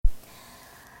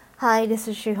Hi, this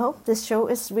is Shiho. This show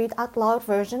is read out loud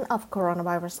version of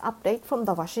coronavirus update from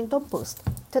the Washington Post.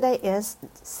 Today is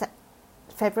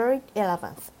February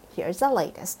 11th. Here's the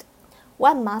latest.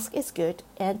 One mask is good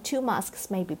and two masks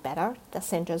may be better, the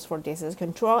Centers for Disease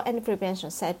Control and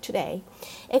Prevention said today,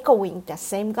 echoing the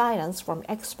same guidance from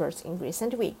experts in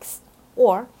recent weeks.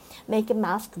 Or make a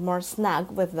mask more snug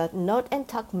with the knot and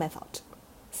tuck method.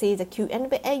 See the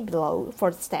Q&A below for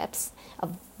the steps, a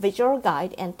visual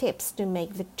guide and tips to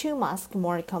make the two masks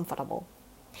more comfortable.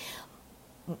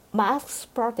 Masks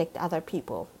protect other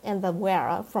people and the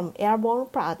wearer from airborne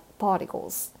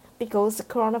particles. Because the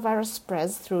coronavirus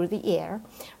spreads through the air,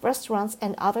 restaurants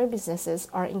and other businesses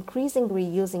are increasingly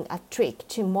using a trick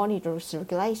to monitor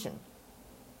circulation.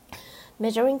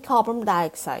 Measuring carbon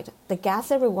dioxide, the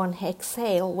gas everyone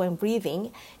exhales when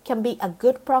breathing, can be a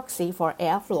good proxy for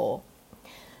airflow.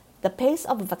 The pace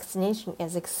of vaccination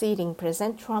is exceeding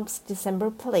President Trump's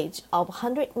December pledge of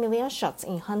 100 million shots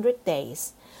in 100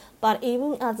 days. But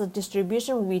even as the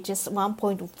distribution reaches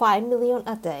 1.5 million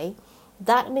a day,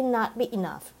 that may not be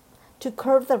enough. To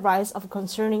curb the rise of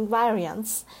concerning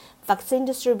variants, vaccine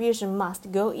distribution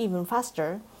must go even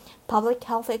faster, public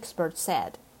health experts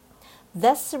said.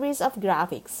 This series of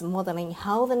graphics modeling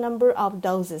how the number of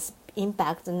doses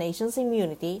impact the nation's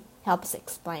immunity helps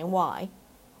explain why.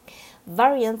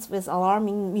 Variants with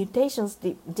alarming mutations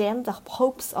dim the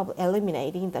hopes of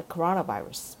eliminating the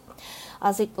coronavirus.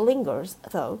 As it lingers,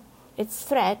 though, its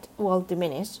threat will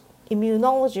diminish,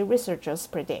 immunology researchers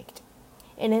predict.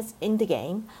 In the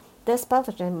game, this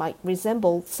pathogen might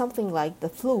resemble something like the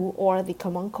flu or the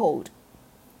common cold.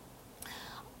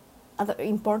 Other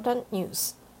important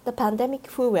news. The pandemic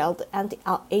fueled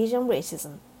anti-Asian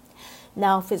racism.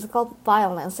 Now physical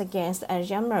violence against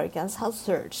Asian Americans has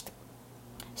surged.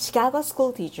 Chicago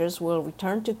school teachers will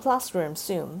return to classrooms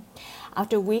soon,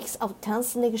 after weeks of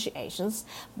tense negotiations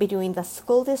between the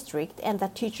school district and the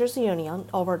teachers' union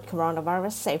over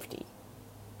coronavirus safety.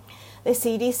 The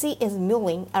CDC is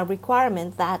mulling a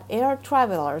requirement that air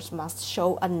travelers must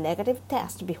show a negative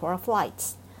test before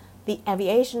flights. The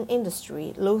aviation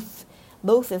industry loathes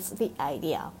the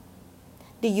idea.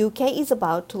 The UK is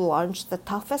about to launch the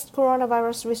toughest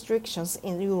coronavirus restrictions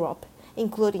in Europe,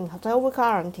 including hotel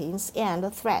quarantines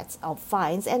and threats of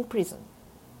fines and prison.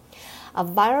 A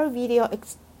viral video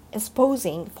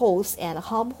exposing false and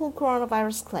harmful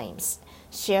coronavirus claims,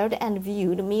 shared and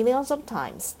viewed millions of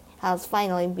times, has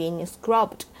finally been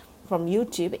scrubbed from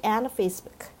YouTube and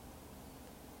Facebook.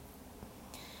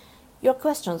 Your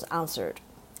questions answered.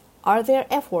 Are there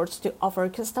efforts to offer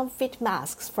custom-fit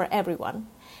masks for everyone?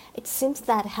 It seems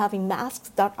that having masks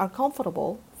that are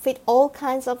comfortable, fit all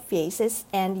kinds of faces,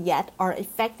 and yet are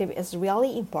effective is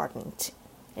really important.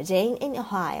 Jane in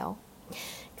Ohio.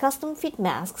 Custom-fit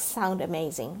masks sound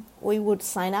amazing. We would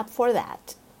sign up for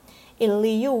that. In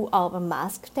lieu of a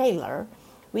mask tailor,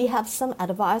 we have some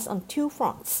advice on two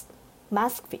fronts.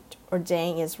 Mask fit, or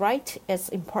Jane is right, it's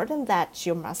important that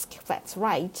your mask fits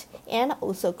right, and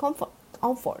also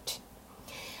comfort.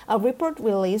 A report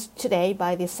released today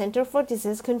by the Center for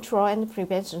Disease Control and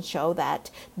Prevention shows that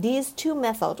these two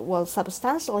methods will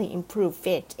substantially improve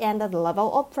fit and the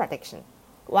level of protection.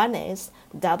 One is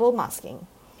double masking,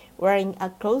 wearing a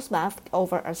cloth mask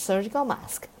over a surgical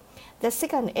mask. The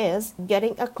second is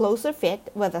getting a closer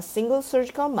fit with a single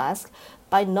surgical mask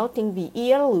by knotting the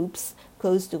ear loops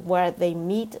close to where they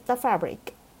meet the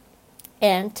fabric,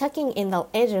 and tucking in the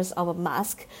edges of a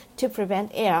mask to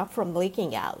prevent air from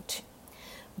leaking out.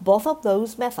 Both of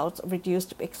those methods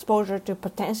reduced exposure to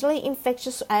potentially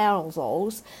infectious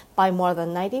aerosols by more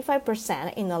than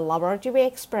 95% in a laboratory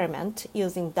experiment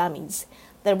using dummies,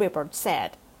 the report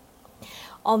said.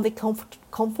 On the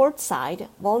comfort side,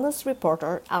 wellness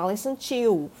reporter Alison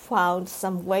Chiu found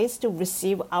some ways to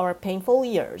relieve our painful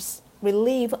ears.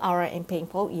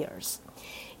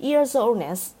 Ear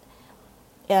soreness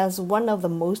is one of the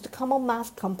most common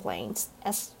mask complaints,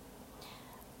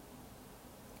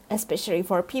 especially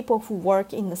for people who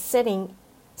work in the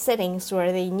settings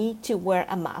where they need to wear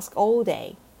a mask all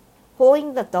day.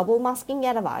 Following the double masking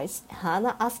advice,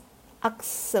 Hannah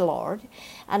Axelrod,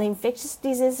 an infectious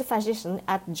disease physician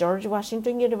at George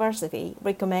Washington University,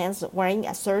 recommends wearing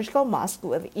a surgical mask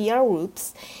with ear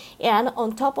loops and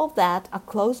on top of that a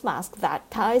cloth mask that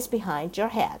ties behind your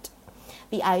head.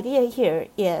 The idea here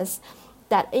is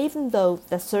that even though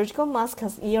the surgical mask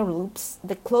has ear loops,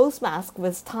 the cloth mask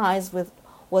with ties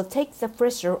will take the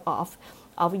pressure off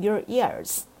of your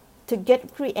ears. To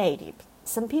get creative,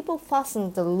 some people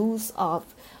fasten the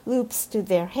loops to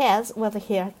their heads with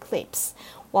hair clips,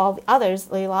 while the others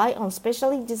rely on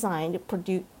specially designed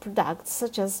products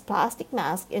such as plastic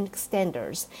masks and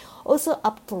extenders, also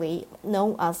aptly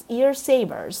known as ear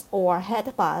savers or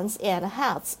headbands and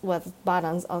hats with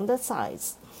buttons on the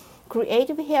sides.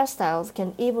 Creative hairstyles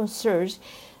can even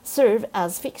serve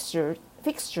as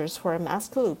fixtures for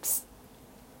mask looks.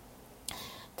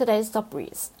 Today's top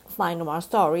briefs. Find more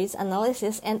stories,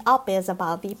 analysis, and op-eds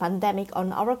about the pandemic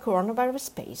on our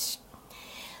coronavirus page.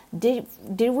 Did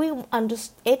we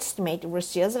underestimate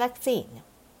Russia's vaccine?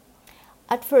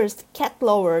 At first, Cat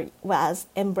Lower was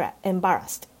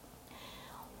embarrassed.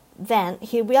 Then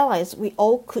he realized we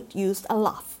all could use a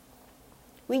laugh.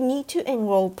 We need to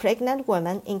enroll pregnant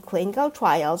women in clinical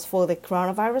trials for the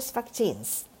coronavirus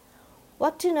vaccines.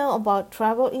 What to know about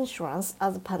travel insurance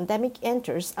as the pandemic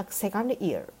enters a second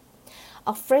year.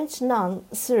 A French nun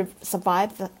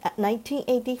survived the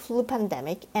 1980 flu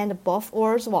pandemic and both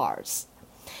world wars.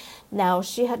 Now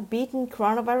she had beaten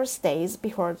coronavirus days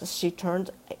before she turned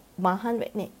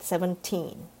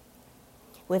 117.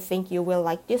 We think you will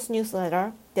like this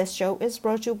newsletter. This show is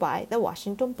brought to you by The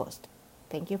Washington Post.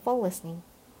 Thank you for listening.